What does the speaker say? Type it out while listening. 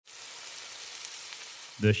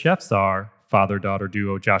The chefs are father-daughter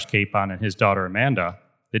duo Josh Capon and his daughter Amanda.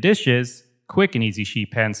 The dish is quick and easy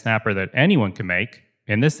sheet pan snapper that anyone can make.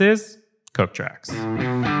 And this is Cook Tracks.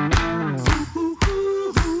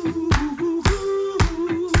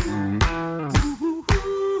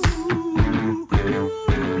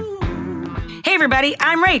 Hey everybody,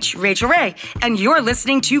 I'm Rachel Ray, and you're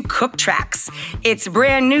listening to Cook Tracks. It's a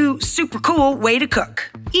brand new, super cool way to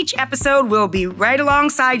cook. Each episode will be right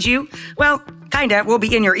alongside you. Well, kinda, will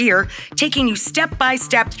be in your ear, taking you step by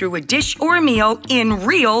step through a dish or a meal in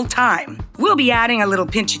real time. We'll be adding a little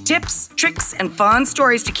pinch of tips, tricks, and fun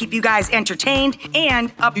stories to keep you guys entertained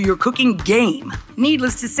and up your cooking game.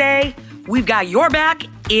 Needless to say, we've got your back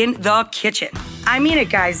in the kitchen. I mean it,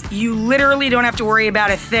 guys. You literally don't have to worry about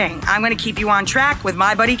a thing. I'm going to keep you on track with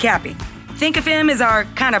my buddy Cappy. Think of him as our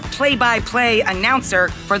kind of play-by-play announcer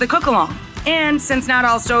for the cook-along. And since not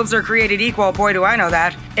all stoves are created equal, boy do I know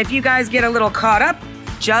that, if you guys get a little caught up,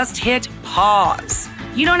 just hit pause.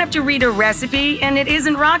 You don't have to read a recipe, and it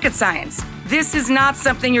isn't rocket science. This is not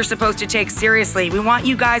something you're supposed to take seriously. We want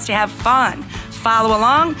you guys to have fun. Follow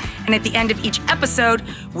along, and at the end of each episode,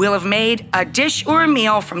 we'll have made a dish or a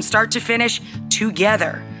meal from start to finish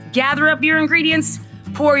together. Gather up your ingredients,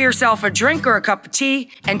 pour yourself a drink or a cup of tea,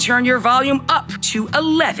 and turn your volume up to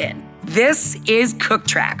 11. This is Cook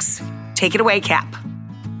Tracks. Take it away, Cap.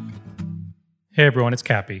 Hey everyone, it's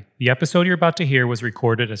Cappy. The episode you're about to hear was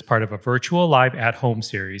recorded as part of a virtual live at-home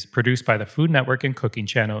series produced by the Food Network and Cooking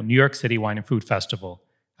Channel New York City Wine and Food Festival.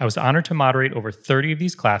 I was honored to moderate over 30 of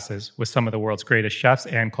these classes with some of the world's greatest chefs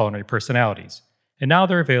and culinary personalities. And now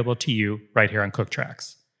they're available to you right here on Cook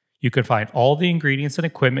Tracks. You can find all the ingredients and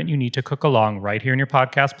equipment you need to cook along right here in your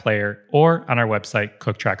podcast player or on our website,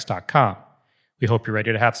 cooktracks.com. We hope you're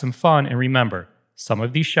ready to have some fun, and remember, some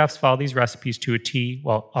of these chefs follow these recipes to a T,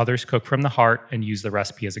 while others cook from the heart and use the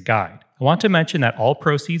recipe as a guide. I want to mention that all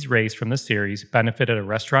proceeds raised from the series benefited a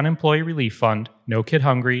restaurant employee relief fund, No Kid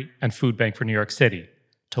Hungry, and Food Bank for New York City.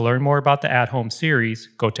 To learn more about the at-home series,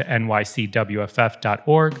 go to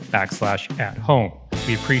nycwff.org/at-home.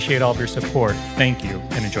 We appreciate all of your support. Thank you,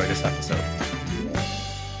 and enjoy this episode.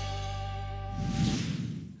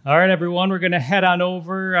 All right, everyone, we're going to head on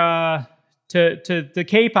over to the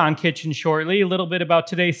Capon kitchen shortly. A little bit about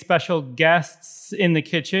today's special guests in the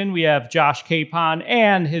kitchen. We have Josh Capon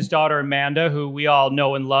and his daughter Amanda, who we all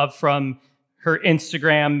know and love from her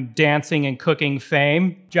Instagram dancing and cooking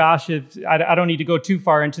fame. Josh, I don't need to go too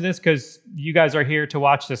far into this because you guys are here to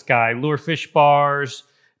watch this guy. Lure Fish Bars,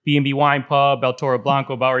 B&B Wine Pub, El Toro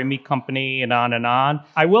Blanco, Bowery Meat Company, and on and on.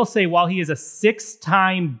 I will say, while he is a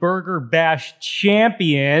 6-time Burger Bash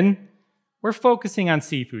champion, we're focusing on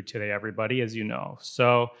seafood today, everybody, as you know.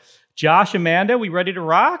 So, Josh, Amanda, we ready to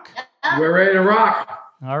rock? We're ready to rock.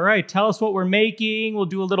 All right, tell us what we're making. We'll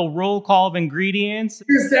do a little roll call of ingredients.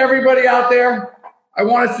 Here's to everybody out there. I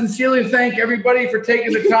want to sincerely thank everybody for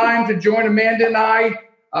taking the time to join Amanda and I.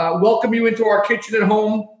 Welcome you into our kitchen at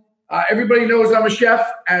home. Everybody knows I'm a chef,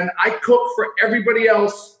 and I cook for everybody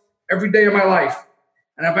else every day of my life.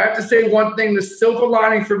 And if I have to say one thing, the silver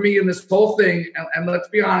lining for me in this whole thing, and let's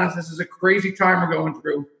be honest, this is a crazy time we're going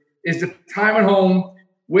through, is the time at home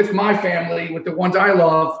with my family, with the ones I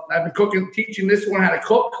love. I've been cooking, teaching this one how to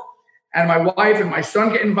cook, and my wife and my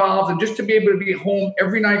son get involved. And just to be able to be home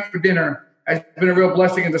every night for dinner has been a real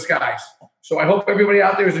blessing in disguise. So I hope everybody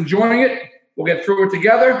out there is enjoying it. We'll get through it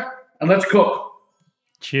together, and let's cook.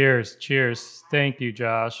 Cheers. Cheers. Thank you,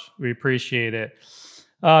 Josh. We appreciate it.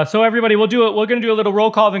 So everybody, we're going to do a little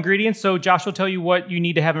roll call of ingredients. So Josh will tell you what you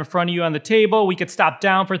need to have in front of you on the table. We could stop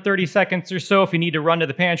down for 30 seconds or so. If you need to run to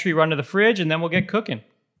the pantry, run to the fridge, and then we'll get cooking.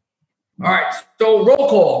 All right, so roll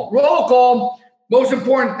call. Roll call, most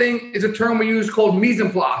important thing is a term we use called mise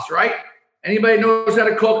en place, right? Anybody knows how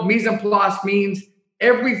to cook, mise en place means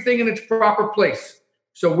everything in its proper place.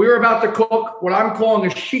 So we're about to cook what I'm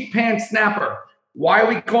calling a sheet pan snapper. Why are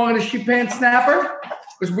we calling it a sheet pan snapper?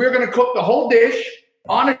 Because we're going to cook the whole dish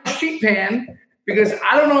on a sheet pan, because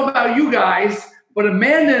I don't know about you guys, but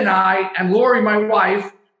Amanda and I, and Lori, my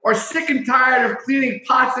wife, are sick and tired of cleaning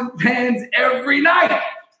pots and pans every night.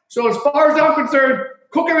 So as far as I'm concerned,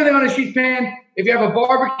 cook everything on a sheet pan. If you have a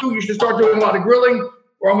barbecue, you should start doing a lot of grilling,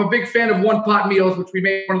 or I'm a big fan of one-pot meals, which we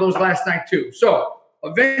made one of those last night too. So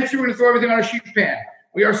eventually we're going to throw everything on a sheet pan.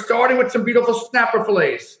 We are starting with some beautiful snapper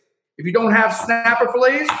fillets. If you don't have snapper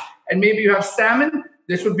fillets, and maybe you have salmon,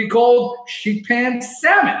 this would be called sheet pan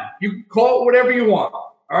salmon. You can call it whatever you want.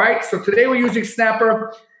 All right, so today we're using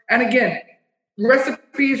snapper. And again,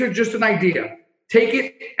 recipes are just an idea. Take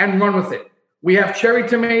it and run with it. We have cherry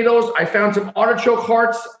tomatoes. I found some artichoke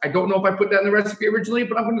hearts. I don't know if I put that in the recipe originally,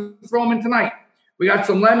 but I'm going to throw them in tonight. We got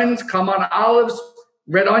some lemons, Kamana olives,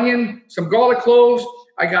 red onion, some garlic cloves.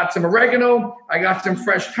 I got some oregano. I got some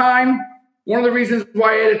fresh thyme. One of the reasons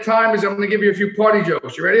why I added thyme is I'm going to give you a few party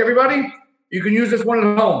jokes. You ready, everybody? You can use this one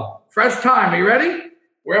at home. Fresh thyme. Are you ready?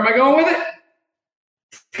 Where am I going with it?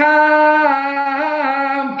 Time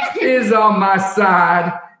is on my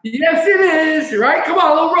side. Yes, it is. Right? Come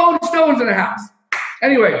on, little Rolling Stones in the house.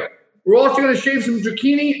 Anyway, we're also going to shave some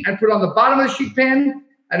zucchini and put it on the bottom of the sheet pan.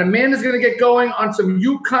 And Amanda's going to get going on some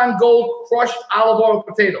Yukon Gold crushed olive oil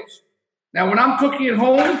potatoes. Now, when I'm cooking at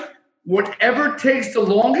home, whatever takes the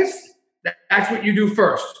longest, that's what you do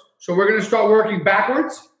first. So we're going to start working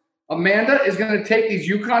backwards. Amanda is going to take these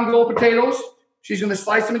Yukon Gold potatoes. She's going to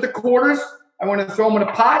slice them into quarters. I'm going to throw them in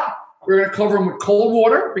a pot. We're going to cover them with cold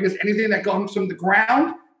water because anything that comes from the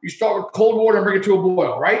ground, you start with cold water and bring it to a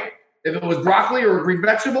boil, right? If it was broccoli or a green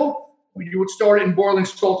vegetable, you would start it in boiling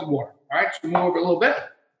salted water. All right, so move over a little bit.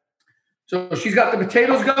 So she's got the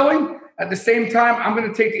potatoes going. At the same time, I'm going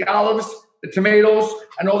to take the olives, the tomatoes,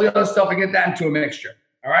 and all the other stuff and get that into a mixture.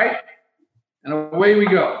 All right? And away we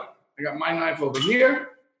go. I got my knife over here.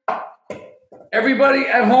 Everybody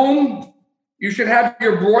at home, you should have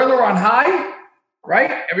your broiler on high,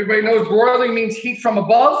 right? Everybody knows broiling means heat from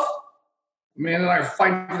above. Amanda and I are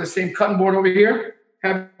fighting for the same cutting board over here.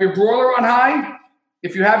 Have your broiler on high.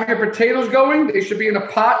 If you have your potatoes going, they should be in a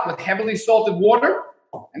pot with heavily salted water.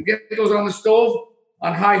 And get those on the stove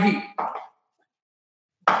on high heat.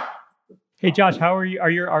 Hey, Josh, how are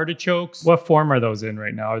your artichokes? What form are those in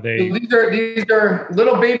right now? Are they? These are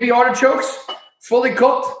little baby artichokes, fully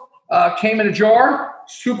cooked, came in a jar,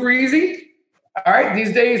 super easy. All right,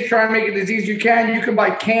 these days, try and make it as easy as you can. You can buy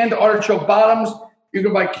canned artichoke bottoms. You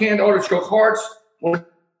can buy canned artichoke hearts, whatever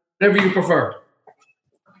you prefer.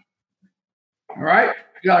 All right,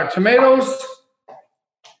 we got our tomatoes.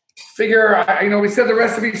 Figure, we said the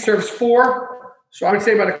recipe serves 4, so I would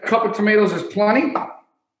say about a cup of tomatoes is plenty.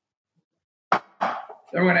 Then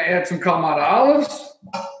we're going to add some Kalamata olives.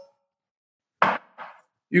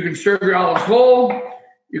 You can serve your olives whole.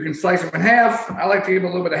 You can slice them in half. I like to give a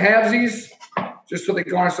little bit of halvesies, just so they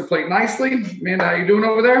garnish the plate nicely. Amanda, how you doing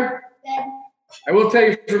over there? Good. I will tell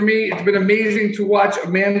you, for me, it's been amazing to watch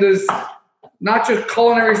Amanda's not just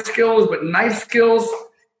culinary skills, but knife skills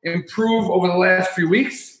improve over the last few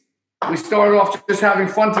weeks. We started off just having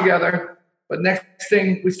fun together, but next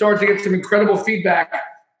thing, we started to get some incredible feedback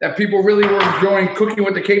that people really were enjoying cooking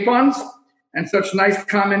with the capons and such nice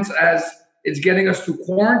comments as it's getting us through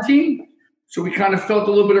quarantine. So we kind of felt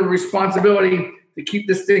a little bit of a responsibility to keep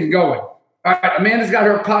this thing going. All right, Amanda's got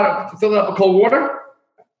her pot filled up with cold water.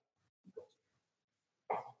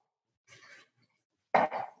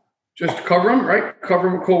 Just cover them, right? Cover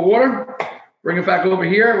them with cold water. Bring it back over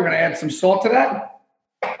here. We're going to add some salt to that.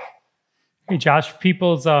 Hey, Josh,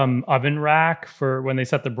 people's oven rack for when they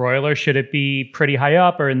set the broiler, should it be pretty high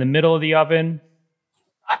up or in the middle of the oven?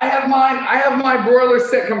 I have my broiler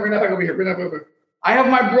set. Come bring that back over here. Bring that over. I have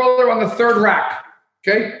my broiler on the 3rd rack.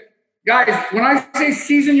 Okay? Guys, when I say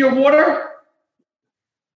season your water,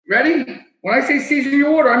 ready? When I say season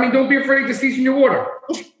your water, I mean don't be afraid to season your water.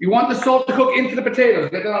 You want the salt to cook into the potatoes.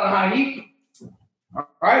 Get that on a high heat. All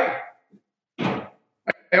right?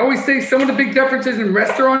 I always say some of the big differences in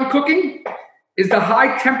restaurant cooking is the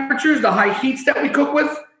high temperatures, the high heats that we cook with,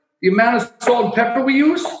 the amount of salt and pepper we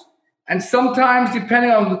use. And sometimes, depending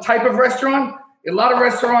on the type of restaurant, a lot of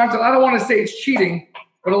restaurants, and I don't want to say it's cheating,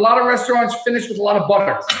 but a lot of restaurants finish with a lot of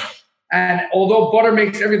butter. And although butter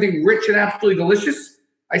makes everything rich and absolutely delicious,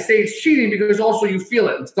 I say it's cheating because also you feel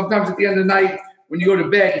it. And sometimes at the end of the night, when you go to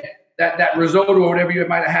bed, that risotto or whatever you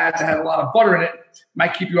might have had that had a lot of butter in it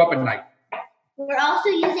might keep you up at night. We're also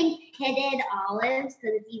using pitted olives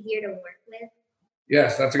because it's easier to work with.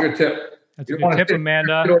 Yes, that's a good tip. That's a good tip,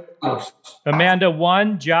 Amanda. Amanda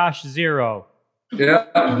 1, Josh 0. Yeah,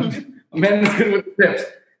 Amanda's good with the tips.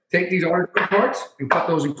 Take these artichoke parts and cut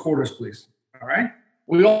those in quarters, please. All right.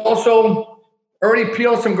 We also already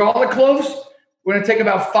peeled some garlic cloves. We're going to take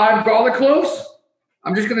about 5 garlic cloves.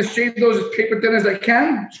 I'm just going to shave those as paper thin as I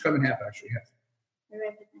can. Just cut them in half, actually.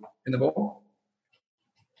 In the bowl.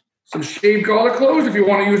 Some shaved garlic cloves. If you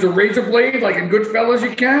want to use a razor blade, like in Goodfellas,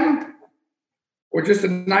 you can. Or just a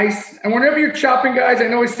nice, and whenever you're chopping, guys, I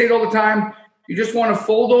know I say it all the time, you just want to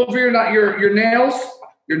fold over your nails.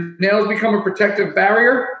 Your nails become a protective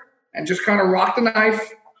barrier, and just kind of rock the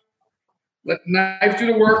knife. Let the knife do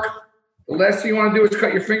the work. The last thing you want to do is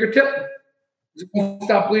cut your fingertip. It won't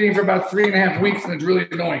stop bleeding for about 3.5 weeks, and it's really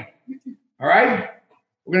annoying. All right?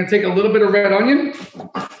 We're going to take a little bit of red onion.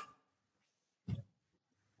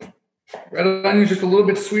 Red onion is just a little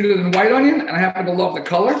bit sweeter than white onion, and I happen to love the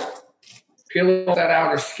color. Peel off that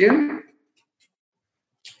outer skin.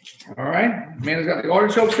 All right. Amanda's got the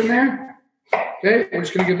artichokes in there. Okay. We're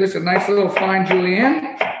just going to give this a nice little fine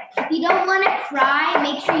julienne. If you don't want to cry,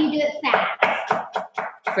 make sure you do it fast.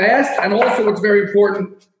 Fast. And also what's very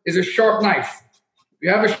important is a sharp knife. If you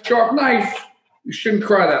have a sharp knife, you shouldn't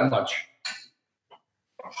cry that much.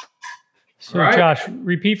 So, right. Josh,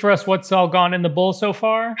 repeat for us what's all gone in the bowl so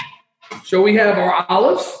far. So we have our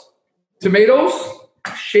olives, tomatoes,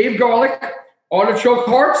 shaved garlic, artichoke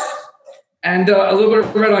hearts, and a little bit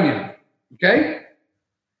of red onion. Okay?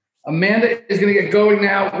 Amanda is going to get going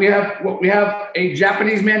now. We have a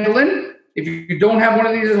Japanese mandolin. If you don't have one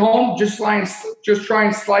of these at home, just try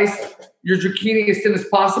and slice your zucchini as thin as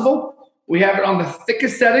possible. We have it on the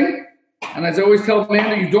thickest setting. And as I always tell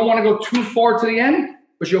Amanda, you don't want to go too far to the end,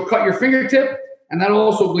 but you'll cut your fingertip, and that'll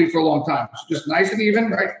also bleed for a long time. So just nice and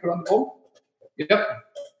even, right? Put on the bowl. Yep.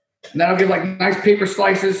 And that'll give like nice paper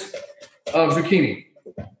slices of zucchini.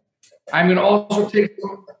 I'm going to also take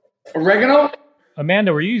some oregano.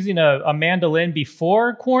 Amanda, were you using a mandolin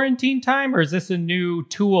before quarantine time, or is this a new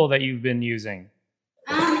tool that you've been using?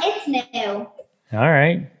 It's new. All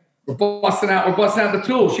right. We're busting out the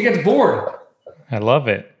tool. She gets bored. I love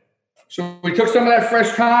it. So we took some of that fresh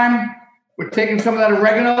thyme. We're taking some of that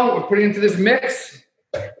oregano. We're putting it into this mix.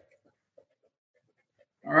 All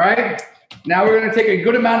right. Now we're going to take a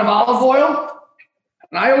good amount of olive oil.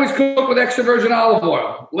 And I always cook with extra virgin olive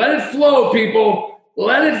oil. Let it flow, people.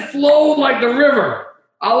 Let it flow like the river.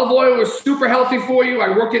 Olive oil is super healthy for you. I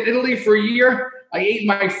worked in Italy for a year. I ate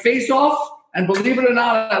my face off. And believe it or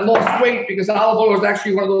not, I lost weight because olive oil is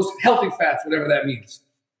actually one of those healthy fats, whatever that means.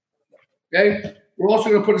 Okay? We're also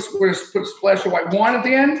going to put a splash of white wine at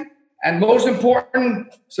the end. And most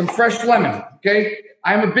important, some fresh lemon. Okay?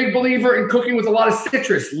 I'm a big believer in cooking with a lot of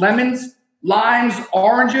citrus. Lemons, limes,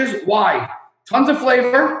 oranges. Why? Tons of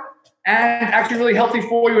flavor and actually really healthy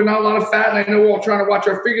for you and not a lot of fat. And I know we're all trying to watch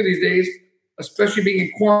our figure these days, especially being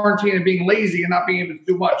in quarantine and being lazy and not being able to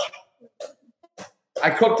do much. I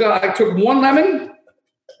took one lemon,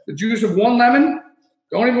 the juice of one lemon.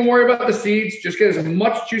 Don't even worry about the seeds. Just get as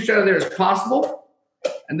much juice out of there as possible.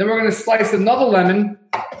 And then we're going to slice another lemon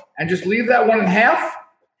and just leave that one in half.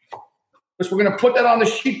 Because we're going to put that on the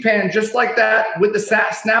sheet pan just like that with the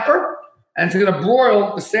snapper. And it's going to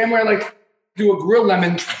broil the same way I like to do a grilled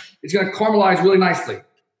lemon. It's going to caramelize really nicely.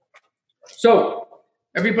 So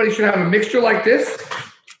everybody should have a mixture like this.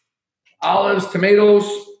 Olives, tomatoes.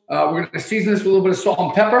 We're going to season this with a little bit of salt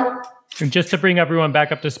and pepper. And just to bring everyone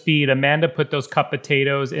back up to speed, Amanda put those cut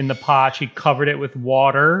potatoes in the pot. She covered it with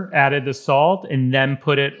water, added the salt, and then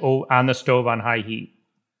put it on the stove on high heat.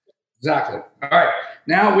 Exactly. All right.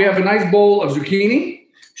 Now we have a nice bowl of zucchini.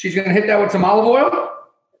 She's going to hit that with some olive oil.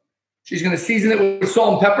 She's going to season it with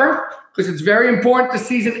salt and pepper because it's very important to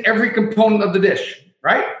season every component of the dish,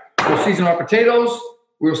 right? We'll season our potatoes,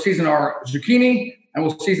 we'll season our zucchini, and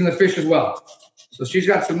we'll season the fish as well. So she's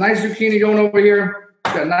got some nice zucchini going over here.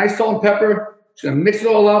 She's got nice salt and pepper. She's going to mix it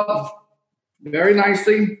all up very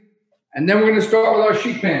nicely. And then we're going to start with our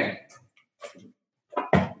sheet pan.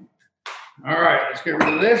 All right, let's get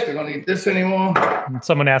rid of this. We don't need this anymore.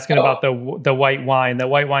 Someone asking about the white wine. The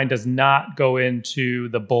white wine does not go into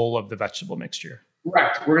the bowl of the vegetable mixture.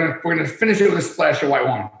 Correct. We're gonna finish it with a splash of white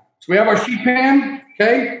wine. So we have our sheet pan.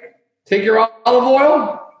 Okay. Take your olive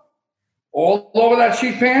oil all over that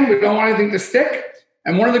sheet pan. We don't want anything to stick.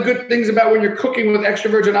 And one of the good things about when you're cooking with extra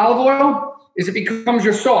virgin olive oil is it becomes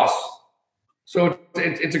your sauce. So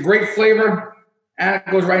it's a great flavor and it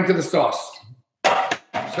goes right into the sauce.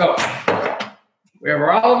 So we have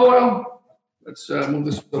our olive oil. Let's move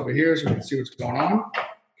this over here so we can see what's going on.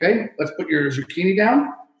 Okay, let's put your zucchini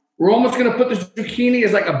down. We're almost going to put the zucchini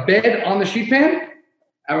as like a bed on the sheet pan,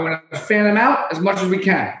 and we're going to fan them out as much as we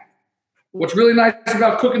can. What's really nice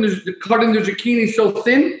about cutting the zucchini so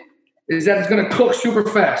thin is that it's going to cook super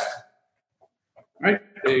fast. All right,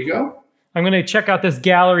 there you go. I'm going to check out this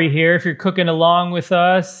gallery here. If you're cooking along with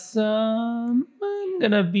us, I'm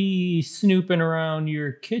going to be snooping around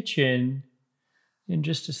your kitchen in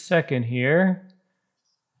just a second here.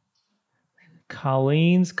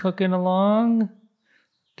 Colleen's cooking along.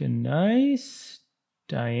 Looking nice.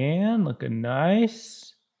 Diane looking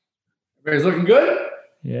nice. Everybody's looking good?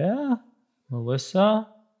 Yeah. Melissa.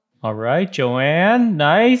 All right. Joanne.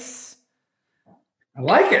 Nice. I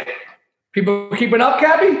like it. People keeping up,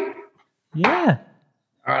 Cappy? Yeah.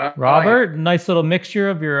 All right. Robert, nice little mixture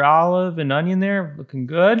of your olive and onion there. Looking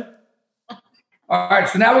good. All right,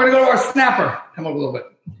 so now we're going to go to our snapper. Come up a little bit.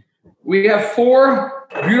 We have 4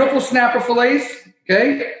 beautiful snapper fillets,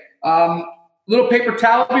 okay? Little paper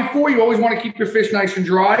towel before. You always want to keep your fish nice and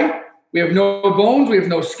dry. We have no bones. We have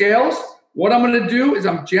no scales. What I'm going to do is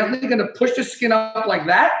I'm gently going to push the skin up like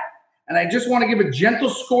that, and I just want to give a gentle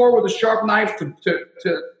score with a sharp knife to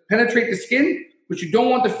penetrate the skin, but you don't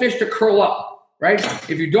want the fish to curl up, right?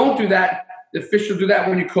 If you don't do that, the fish will do that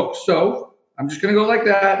when you cook. So I'm just going to go like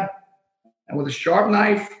that. And with a sharp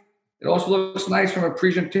knife, it also looks nice from a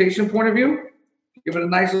presentation point of view. Give it a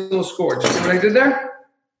nice little score. Just see what I did there?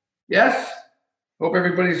 Yes? Hope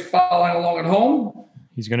everybody's following along at home.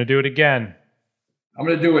 He's going to do it again. I'm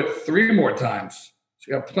going to do it 3 more times.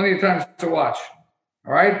 So you got plenty of time to watch.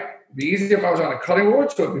 All right? It'd be easy if I was on a cutting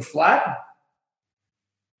board, so it'd be flat.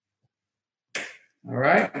 All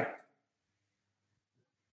right?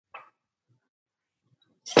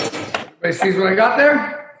 Everybody sees what I got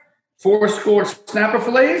there? 4 scored snapper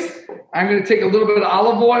fillets. I'm going to take a little bit of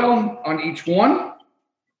olive oil on each one.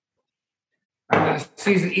 I'm going to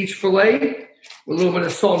season each fillet with a little bit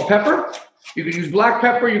of salt and pepper. You can use black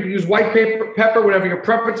pepper. You can use white pepper, whatever your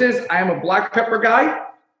preference is. I am a black pepper guy.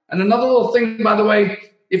 And another little thing, by the way,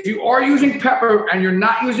 if you are using pepper and you're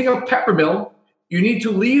not using a pepper mill, you need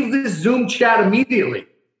to leave this Zoom chat immediately.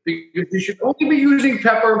 Because you should only be using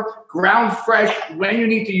pepper ground fresh when you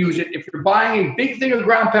need to use it. If you're buying a big thing of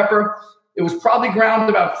ground pepper, it was probably ground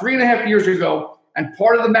about 3.5 years ago. And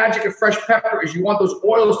part of the magic of fresh pepper is you want those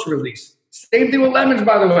oils to release. Same thing with lemons,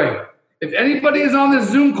 by the way. If anybody is on this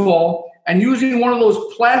Zoom call and using one of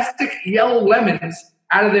those plastic yellow lemons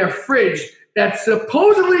out of their fridge that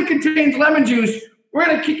supposedly contains lemon juice, we're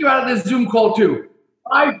going to kick you out of this Zoom call too.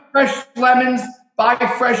 Buy fresh lemons, buy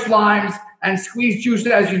fresh limes, and squeeze juice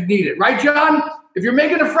as you need it. Right, John? If you're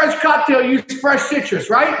making a fresh cocktail, use fresh citrus,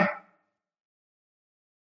 right?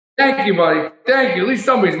 Thank you, buddy. Thank you. At least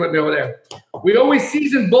somebody's with me over there. We always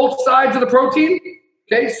season both sides of the protein.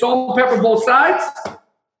 Okay, salt and pepper both sides.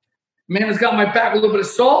 Amanda's got my back with a little bit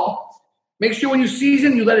of salt. Make sure when you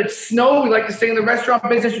season, you let it snow. We like to say in the restaurant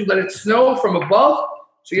business, you let it snow from above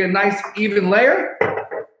so you get a nice even layer.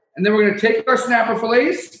 And then we're going to take our snapper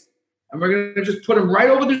fillets and we're going to just put them right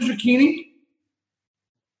over the zucchini.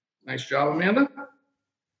 Nice job, Amanda.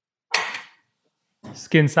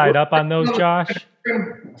 Skin side up on those, Josh.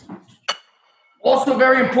 Also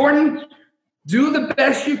very important, do the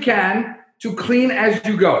best you can to clean as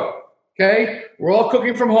you go, okay? We're all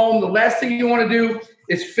cooking from home. The last thing you want to do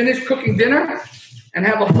is finish cooking dinner and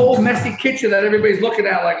have a whole messy kitchen that everybody's looking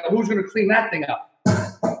at like, who's going to clean that thing up?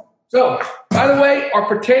 So, by the way, our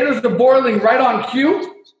potatoes are boiling right on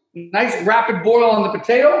cue. Nice rapid boil on the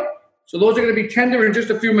potato. So those are going to be tender in just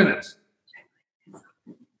a few minutes.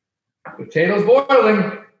 Potatoes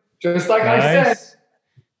boiling, just like I said.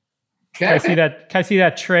 Okay. Can I see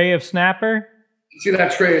that tray of snapper? See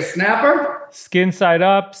that tray of snapper? Skin side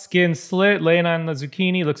up, skin slit, laying on the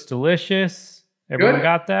zucchini. Looks delicious. Everyone Good.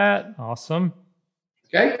 got that? Awesome.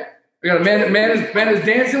 Okay. We got Amanda's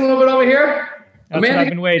dancing a little bit over here. That's what I've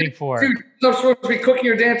been waiting for. Dude, you're supposed to be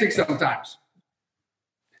cooking or dancing sometimes.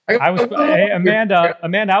 Amanda,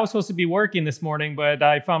 I was supposed to be working this morning, but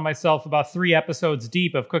I found myself about 3 episodes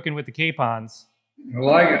deep of Cooking with the Capons. I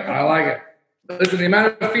like it. Listen, the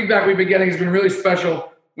amount of feedback we've been getting has been really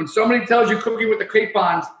special. When somebody tells you Cooking with the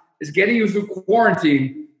Capons is getting you through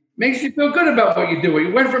quarantine, makes you feel good about what you do.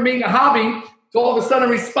 You went from being a hobby to all of a sudden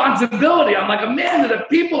responsibility. I'm like, Amanda, the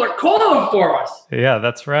people are calling for us. Yeah,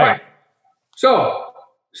 that's right. All right. So,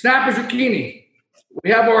 snapper zucchini. We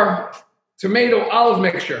have our tomato olive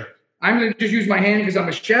mixture. I'm going to just use my hand because I'm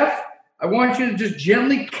a chef. I want you to just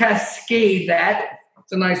gently cascade that.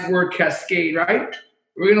 It's a nice word, cascade, right?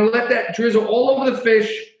 We're going to let that drizzle all over the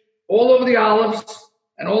fish, all over the olives,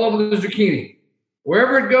 and all over the zucchini.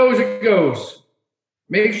 Wherever it goes, it goes.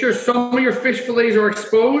 Make sure some of your fish fillets are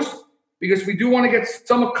exposed because we do want to get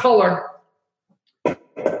some color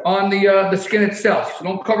on the skin itself. So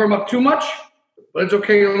don't cover them up too much, but it's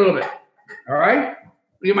okay a little bit. All right?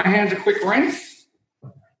 Give my hands a quick rinse.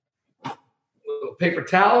 A little paper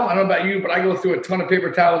towel. I don't know about you, but I go through a ton of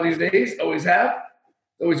paper towel these days. Always have.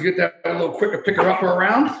 Always get that a little quicker picker-upper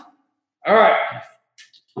around. All right.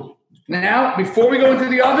 Now, before we go into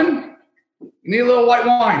the oven, you need a little white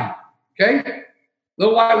wine. Okay? A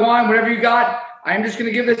little white wine, whatever you got. I'm just going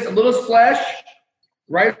to give this a little splash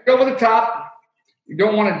right over the top. You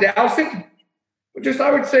don't want to douse it. But just,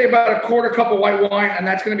 I would say, about a quarter cup of white wine, and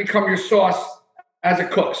that's going to become your sauce as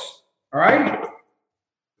it cooks. All right?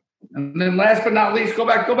 And then last but not least, go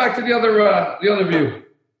back to the other view.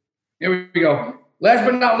 Here we go. Last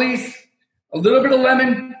but not least, a little bit of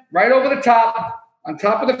lemon right over the top, on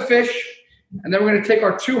top of the fish. And then we're going to take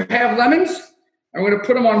our 2 half lemons, and we're going to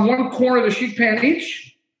put them on one corner of the sheet pan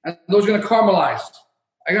each, and those are going to caramelize.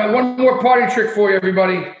 I got one more party trick for you,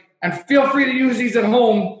 everybody. And feel free to use these at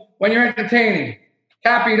home when you're entertaining.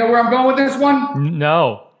 Cappy, you know where I'm going with this one?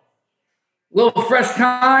 No. A little fresh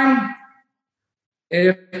thyme,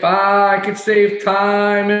 If I could save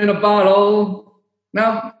time in a bottle.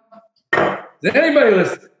 No? Does anybody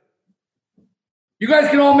listen? You guys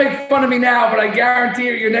can all make fun of me now, but I guarantee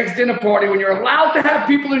at your next dinner party, when you're allowed to have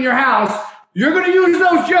people in your house, you're going to use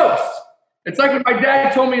those jokes. It's like when my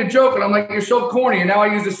dad told me a joke, and I'm like, you're so corny, and now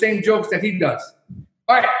I use the same jokes that he does.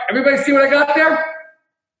 All right, everybody see what I got there?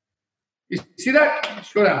 You see that?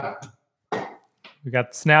 Let's go down. We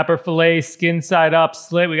got snapper fillet, skin side up,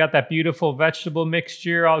 slit. We got that beautiful vegetable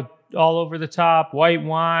mixture all over the top. White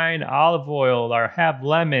wine, olive oil, our half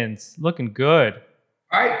lemons. Looking good.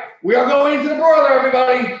 All right, we are going into the broiler,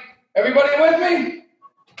 everybody. Everybody with me?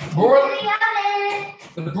 Broiler.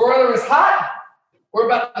 The broiler is hot. We're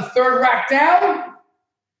about the third rack down.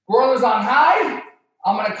 Broiler's on high.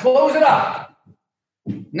 I'm going to close it up.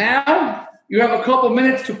 Now, you have a couple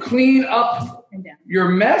minutes to clean up your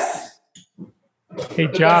mess. Hey,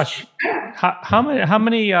 Josh, how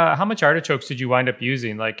much artichokes did you wind up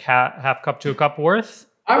using? Like half cup to a cup worth?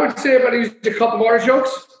 I would say about using a cup of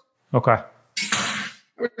artichokes. Okay.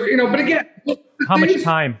 But again, how much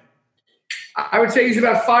time? I would say use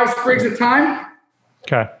about 5 sprigs at a time.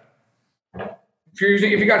 Okay.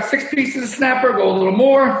 If you got 6 pieces of snapper, go a little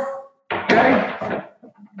more. Okay.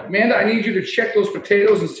 Amanda, I need you to check those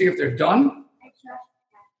potatoes and see if they're done.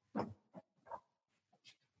 Are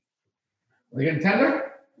they getting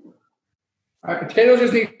tender? All right, potatoes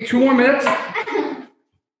just need 2 more minutes. I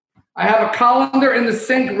have a colander in the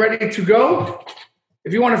sink ready to go.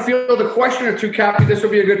 If you want to field a question or two, Cappy, this will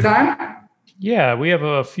be a good time. Yeah, we have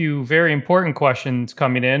a few very important questions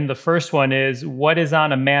coming in. The first one is, what is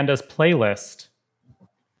on Amanda's playlist?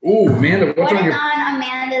 Ooh, Amanda, what's on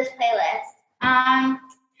Amanda's playlist?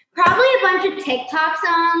 Probably a bunch of TikTok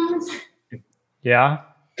songs. Yeah?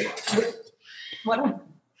 What?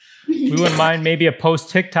 We wouldn't mind maybe a post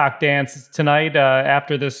TikTok dance tonight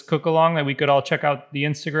after this cook along that we could all check out the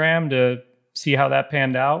Instagram to see how that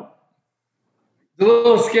panned out. It's a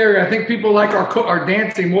little scary. I think people like our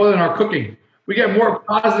dancing more than our cooking. We get more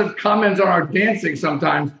positive comments on our dancing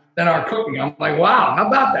sometimes than our cooking. I'm like, wow, how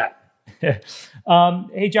about that?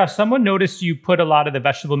 Hey, Josh, someone noticed you put a lot of the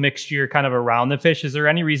vegetable mixture kind of around the fish. Is there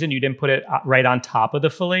any reason you didn't put it right on top of the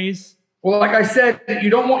fillets? Well, like I said,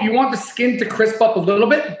 you want the skin to crisp up a little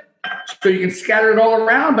bit so you can scatter it all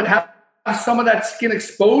around, but have some of that skin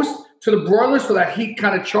exposed to the broiler so that heat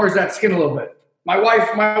kind of chars that skin a little bit. My wife,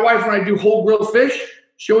 when I do whole grilled fish,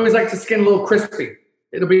 she always likes the skin a little crispy.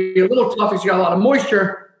 It'll be a little tough if you got a lot of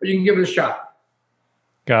moisture, but you can give it a shot.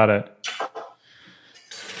 Got it.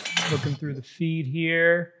 Looking through the feed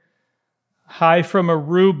here. Hi from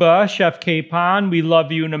Aruba, Chef Capon. We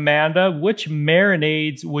love you and Amanda. Which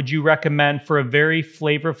marinades would you recommend for a very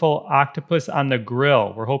flavorful octopus on the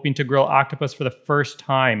grill? We're hoping to grill octopus for the first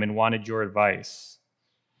time and wanted your advice.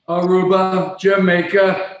 Aruba,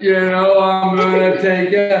 Jamaica, I'm going to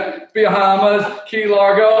take you. Bahamas, Key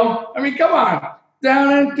Largo. I mean, come on.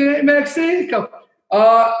 Down in Mexico.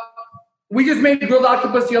 We just made grilled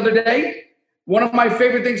octopus the other day. One of my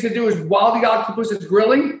favorite things to do is while the octopus is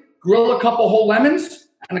grilling, grill a couple whole lemons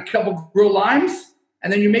and a couple grilled limes.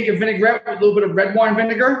 And then you make a vinaigrette with a little bit of red wine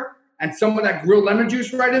vinegar and some of that grilled lemon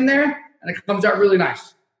juice right in there. And it comes out really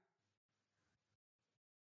nice.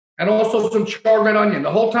 And also some charred red onion.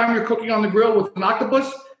 The whole time you're cooking on the grill with an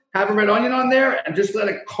octopus, have a red onion on there and just let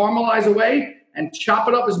it caramelize away and chop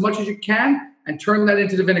it up as much as you can and turn that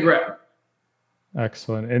into the vinaigrette.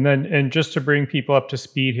 Excellent. And just to bring people up to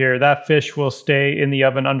speed here, that fish will stay in the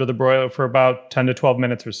oven under the broiler for about 10 to 12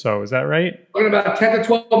 minutes or so. Is that right? In about 10 to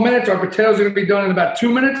 12 minutes. Our potatoes are going to be done in about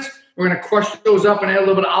 2 minutes. We're going to crush those up and add a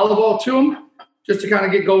little bit of olive oil to them just to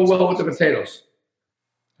kind of go well with the potatoes.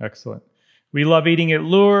 Excellent. We love eating at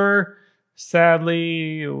Lure.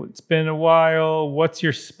 Sadly, it's been a while. What's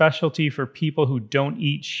your specialty for people who don't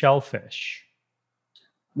eat shellfish?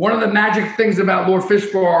 One of the magic things about Lure Fish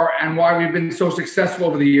Bar and why we've been so successful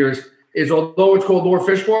over the years is although it's called Lure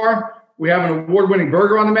Fish Bar, we have an award-winning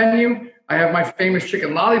burger on the menu. I have my famous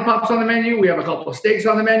chicken lollipops on the menu. We have a couple of steaks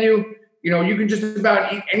on the menu. You can just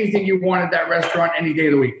about eat anything you want at that restaurant any day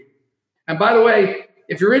of the week. And by the way,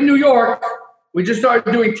 if you're in New York, we just started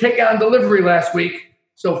doing takeout and delivery last week.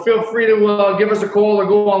 So feel free to give us a call or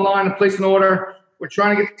go online and place an order. We're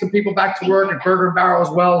trying to get some people back to work at Burger and Barrel as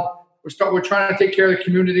well. We're trying to take care of the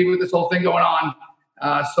community with this whole thing going on.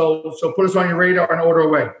 So put us on your radar and order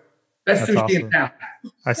away. Best sushi awesome. in town.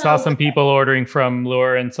 I saw some people ordering from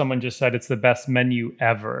Lure and someone just said it's the best menu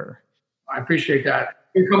ever. I appreciate that.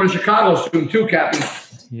 You're coming to Chicago soon too, Captain.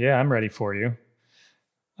 Yeah, I'm ready for you.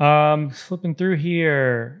 Flipping through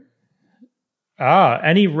here.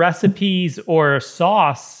 Any recipes or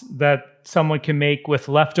sauce that someone can make with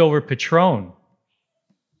leftover Patron?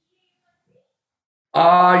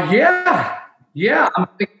 Yeah.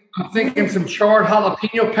 I'm thinking some charred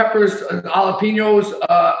jalapeno peppers, jalapenos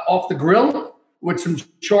off the grill with some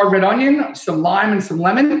charred red onion, some lime and some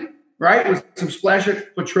lemon, right? With some splash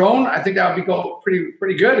of Patron. I think that would go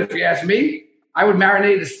pretty good if you ask me. I would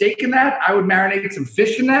marinate a steak in that. I would marinate some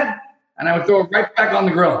fish in that, and I would throw it right back on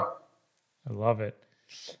the grill. I love it.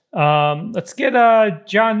 Let's get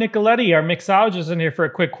John Nicoletti, our mixologist, in here for a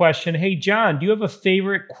quick question. Hey, John, do you have a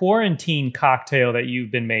favorite quarantine cocktail that you've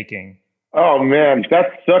been making? Oh, man, that's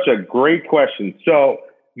such a great question. So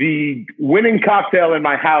the winning cocktail in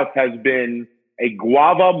my house has been a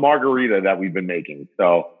guava margarita that we've been making.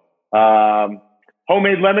 So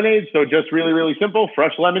homemade lemonade, so just really, really simple,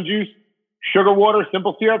 fresh lemon juice, sugar water,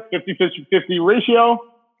 simple syrup, 50-50 ratio,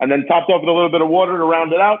 and then topped off with a little bit of water to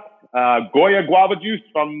round it out. Goya guava juice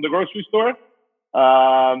from the grocery store,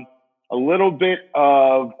 a little bit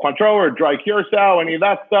of Cointreau or dry curacao, any of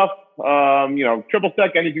that stuff, triple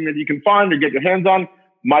sec, anything that you can find or get your hands on.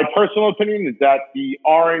 My personal opinion is that the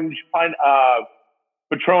orange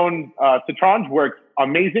Patron Citron works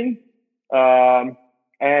amazing.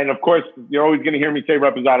 And of course, you're always going to hear me say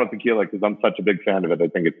Reposado tequila because I'm such a big fan of it. I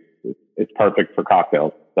think it's perfect for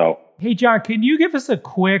cocktails. So, hey, John, can you give us a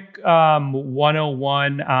quick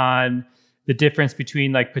 101 on the difference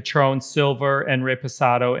between like Patron Silver and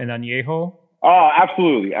Reposado and Añejo? Oh,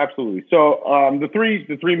 absolutely. So the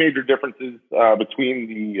three major differences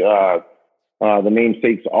between the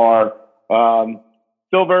namesakes are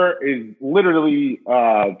Silver is literally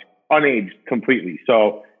unaged completely.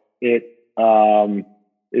 So it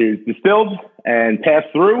is distilled and passed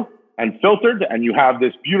through and filtered, and you have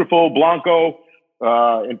this beautiful Blanco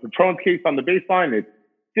in Patron's case on the baseline. It's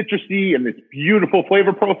citrusy and this beautiful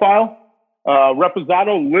flavor profile.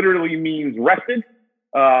 Reposado literally means rested.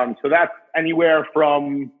 So that's anywhere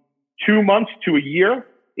from 2 months to a year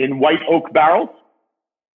in white oak barrels.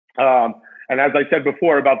 And as I said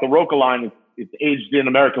before about the Roca line, it's aged in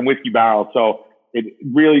American whiskey barrels. So it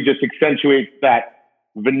really just accentuates that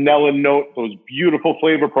vanilla note, those beautiful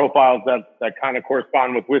flavor profiles that kind of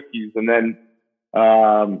correspond with whiskeys. And then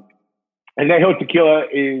Añejo tequila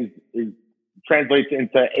is translates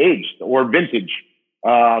into aged or vintage.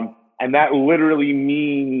 And that literally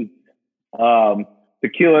means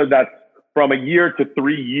tequila that's from a year to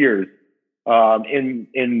 3 years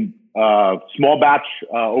in small batch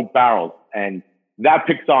oak barrels. And that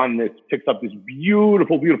picks up this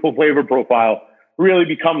beautiful, beautiful flavor profile. Really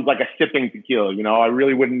becomes like a sipping tequila. I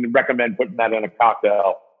really wouldn't recommend putting that in a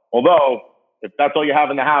cocktail. Although, if that's all you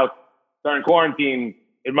have in the house during quarantine,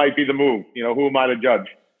 it might be the move. Who am I to judge?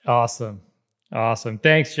 Awesome.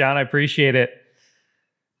 Thanks, John. I appreciate it.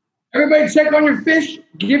 Everybody check on your fish.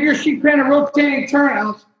 Give your sheet pan a rotating turn,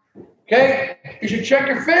 Alex. Okay? You should check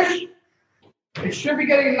your fish. It should be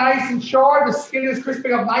getting nice and charred. The skin is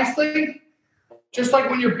crisping up nicely. Just like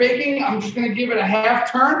when you're baking, I'm just going to give it a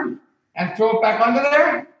half turn and throw it back under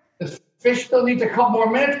there. The fish still needs a couple more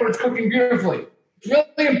minutes, but it's cooking beautifully. It's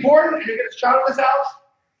really important, and you get a shot of this,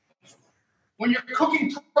 Alex. When you're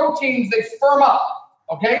cooking proteins, they firm up,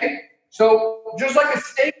 okay? So just like a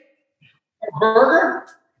steak or burger,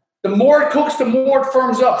 the more it cooks, the more it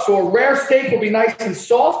firms up. So a rare steak will be nice and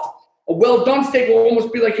soft. A well-done steak will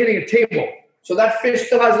almost be like hitting a table. So that fish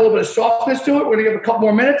still has a little bit of softness to it. We're going to give it a couple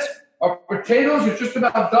more minutes. Our potatoes are just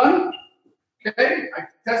about done. Okay, I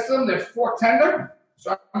tested them. They're fork tender.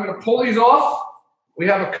 So I'm going to pull these off. We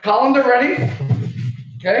have a colander ready.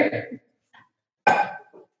 Okay.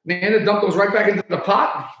 Man, dump those right back into the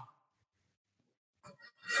pot.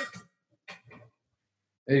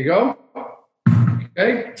 There you go.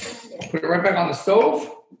 Okay. Put it right back on the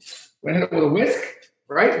stove. We're going to hit it with a whisk,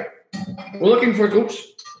 right? We're looking for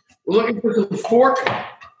some fork.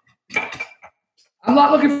 I'm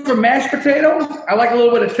not looking for mashed potatoes. I like a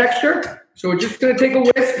little bit of texture. So we're just going to take a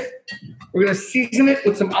whisk. We're going to season it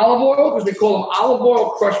with some olive oil because we call them olive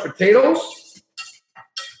oil crushed potatoes.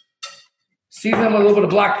 Season them with a little bit of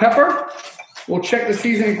black pepper. We'll check the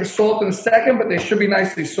seasoning for salt in a second, but they should be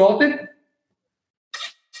nicely salted.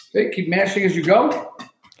 Okay, keep mashing as you go.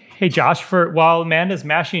 Hey, Josh, while Amanda's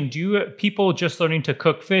mashing, people just learning to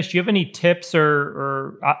cook fish, do you have any tips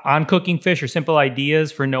or on cooking fish or simple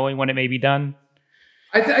ideas for knowing when it may be done?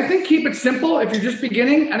 I think keep it simple if you're just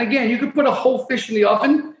beginning. And again, you could put a whole fish in the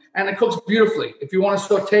oven and it cooks beautifully. If you want to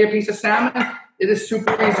saute a piece of salmon, it is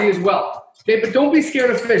super easy as well. Okay, but don't be scared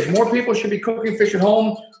of fish. More people should be cooking fish at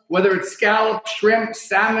home, whether it's scallop, shrimp,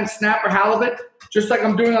 salmon, snapper, halibut. Just like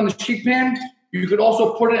I'm doing on the sheet pan, you could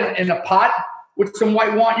also put it in a pot with some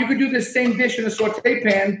white wine. You could do this same dish in a saute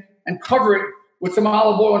pan and cover it with some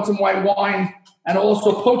olive oil and some white wine and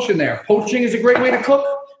also poach in there. Poaching is a great way to cook.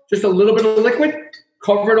 just a little bit of liquid,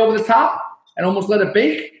 cover it over the top, and almost let it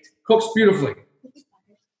bake. Cooks beautifully.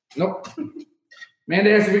 Nope.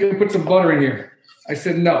 Amanda asked if we could put some butter in here. I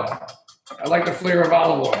said no. I like the flavor of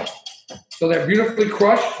olive oil. So they're beautifully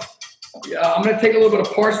crushed. I'm going to take a little bit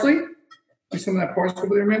of parsley. Give some of that parsley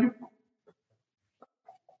over there, Amanda.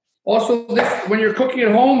 Also, this, when you're cooking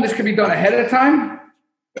at home, this can be done ahead of time.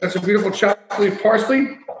 That's a beautiful chopped leaf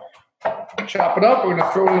parsley. Chop it up. We're going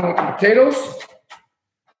to throw it in with the potatoes.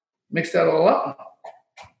 Mix that all up.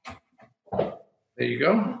 There you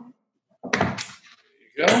go. There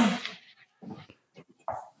you go.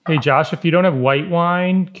 Hey, Josh, if you don't have white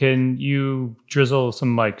wine, can you drizzle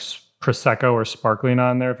some like Prosecco or sparkling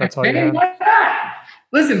on there if that's all you have? Why not?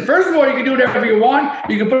 Listen, first of all, you can do whatever you want.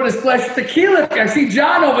 You can put a splash of tequila. I see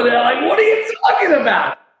John over there like, what are you talking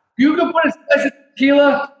about? You can put a splash of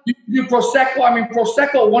tequila. You can do Prosecco. I mean,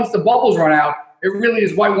 Prosecco, once the bubbles run out, it really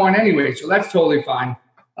is white wine anyway, so that's totally fine.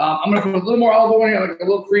 I'm going to put a little more olive oil in here, like a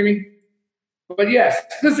little creamy. But yes,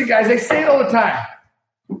 listen, guys, they say it all the time.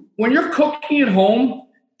 When you're cooking at home,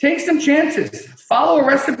 take some chances. Follow a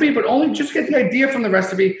recipe, but only just get the idea from the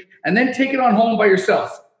recipe and then take it on home by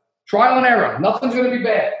yourself. Trial and error. Nothing's going to be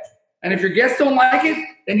bad. And if your guests don't like it,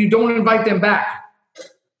 then you don't invite them back.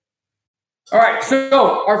 All right,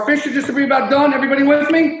 so our fish is just about done. Everybody with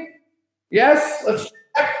me? Yes? Let's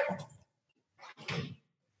check.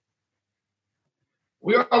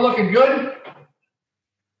 We are looking good.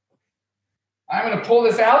 I'm going to pull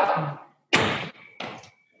this out. I'm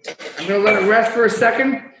going to let it rest for a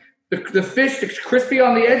second. The fish is crispy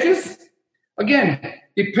on the edges. Again,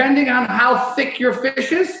 depending on how thick your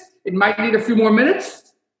fish is, it might need a few more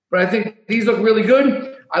minutes, but I think these look really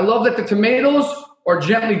good. I love that the tomatoes are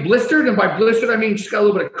gently blistered, and by blistered, I mean just got a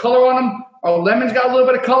little bit of color on them. Our lemon's got a little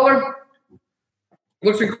bit of color. It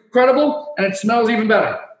looks incredible, and it smells even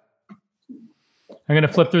better. I'm going to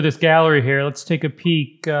flip through this gallery here. Let's take a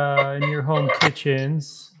peek in your home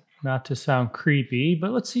kitchens. Not to sound creepy,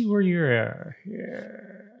 but let's see where you're at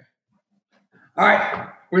here. All right,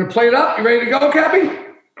 we're going to plate it up. You ready to go, Cappy?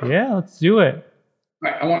 Yeah, let's do it.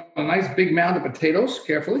 All right, I want a nice big mound of potatoes,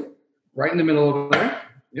 carefully, right in the middle over there.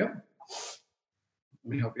 Yep.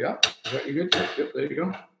 Let me help you out. Is that you good? Yep, there you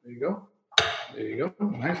go. There you go. There you go.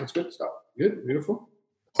 Nice, that's good stuff. Good, beautiful.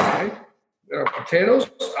 All right, there are potatoes,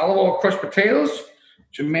 olive oil crushed potatoes,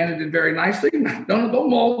 which Amanda did very nicely. Don't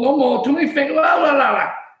mold, too many fingers.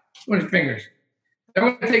 Too many fingers. Then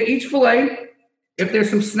we're going to take each fillet. If there's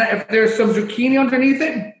some zucchini underneath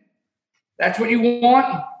it, that's what you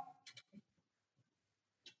want.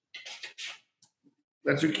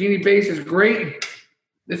 That zucchini base is great.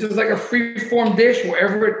 This is like a free-form dish.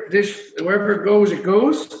 Wherever it goes, it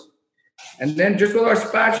goes. And then just with our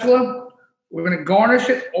spatula, we're going to garnish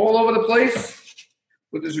it all over the place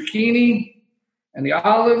with the zucchini and the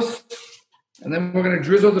olives. And then we're going to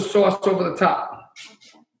drizzle the sauce over the top.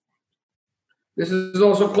 This is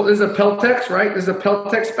also called, this is a Peltex, right? This is a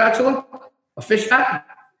Peltex spatula, a fish hat,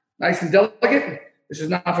 nice and delicate. This is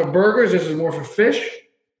not for burgers. This is more for fish.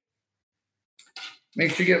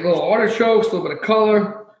 Make sure you get a little artichokes, a little bit of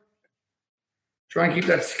color. Try and keep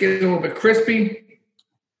that skin a little bit crispy.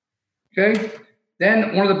 Okay.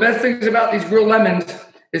 Then one of the best things about these grilled lemons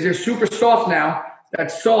is they're super soft now. That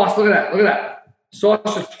sauce, look at that, look at that.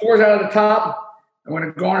 Sauce just pours out of the top. I'm going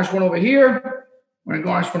to garnish one over here. I'm going to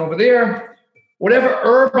garnish one over there. Whatever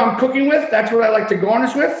herb I'm cooking with, that's what I like to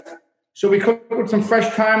garnish with. So we cook with some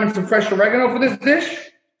fresh thyme and some fresh oregano for this dish.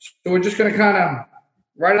 So we're just going to kind of,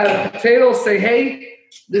 right out of the potatoes, say, hey,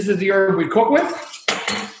 this is the herb we cook with.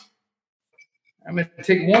 I'm going to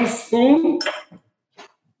take 1 spoon.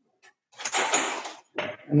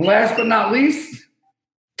 And last but not least,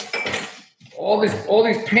 all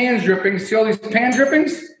these pan drippings. See all these pan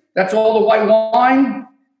drippings? That's all the white wine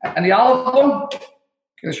and the olive oil.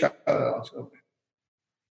 Get a shot of that. Let's go.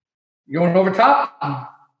 Going over top.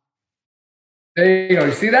 There you go.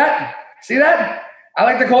 You see that? See that? I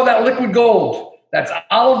like to call that liquid gold. That's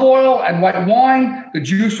olive oil and white wine, the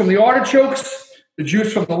juice from the artichokes, the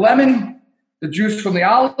juice from the lemon, the juice from the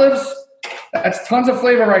olives. That's tons of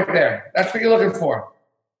flavor right there. That's what you're looking for.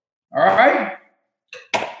 All right?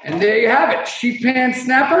 And there you have it. Sheet pan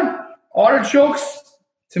snapper, artichokes,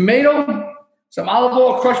 tomato, some olive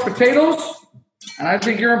oil crushed potatoes, and I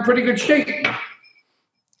think you're in pretty good shape.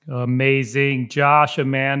 Amazing. Josh,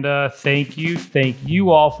 Amanda, thank you. Thank you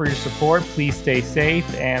all for your support. Please stay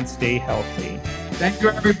safe and stay healthy. Thank you,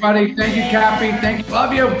 everybody. Thank you, Cappy. Thank you.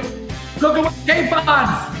 Love you. Cooking with K-Fon.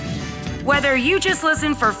 Whether you just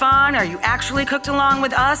listen for fun or you actually cooked along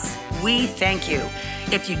with us, we thank you.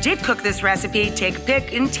 If you did cook this recipe, take a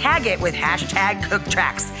pic and tag it with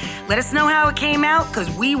 #CookTracks. Let us know how it came out because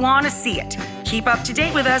we want to see it. Keep up to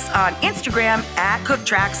date with us on Instagram at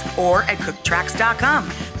CookTracks or at cooktracks.com.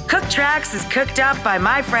 CookTracks is cooked up by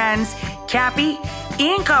my friends, Cappy,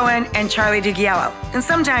 Ian Cohen, and Charlie DiGhiello. And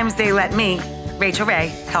sometimes they let me, Rachel Ray,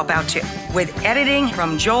 help out too, with editing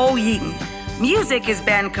from Joel Yeaton. Music has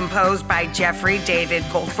been composed by Jeffrey David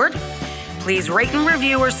Goldford. Please rate and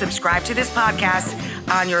review or subscribe to this podcast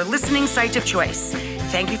on your listening site of choice.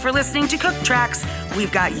 Thank you for listening to Cook Tracks.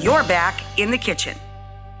 We've got your back in the kitchen.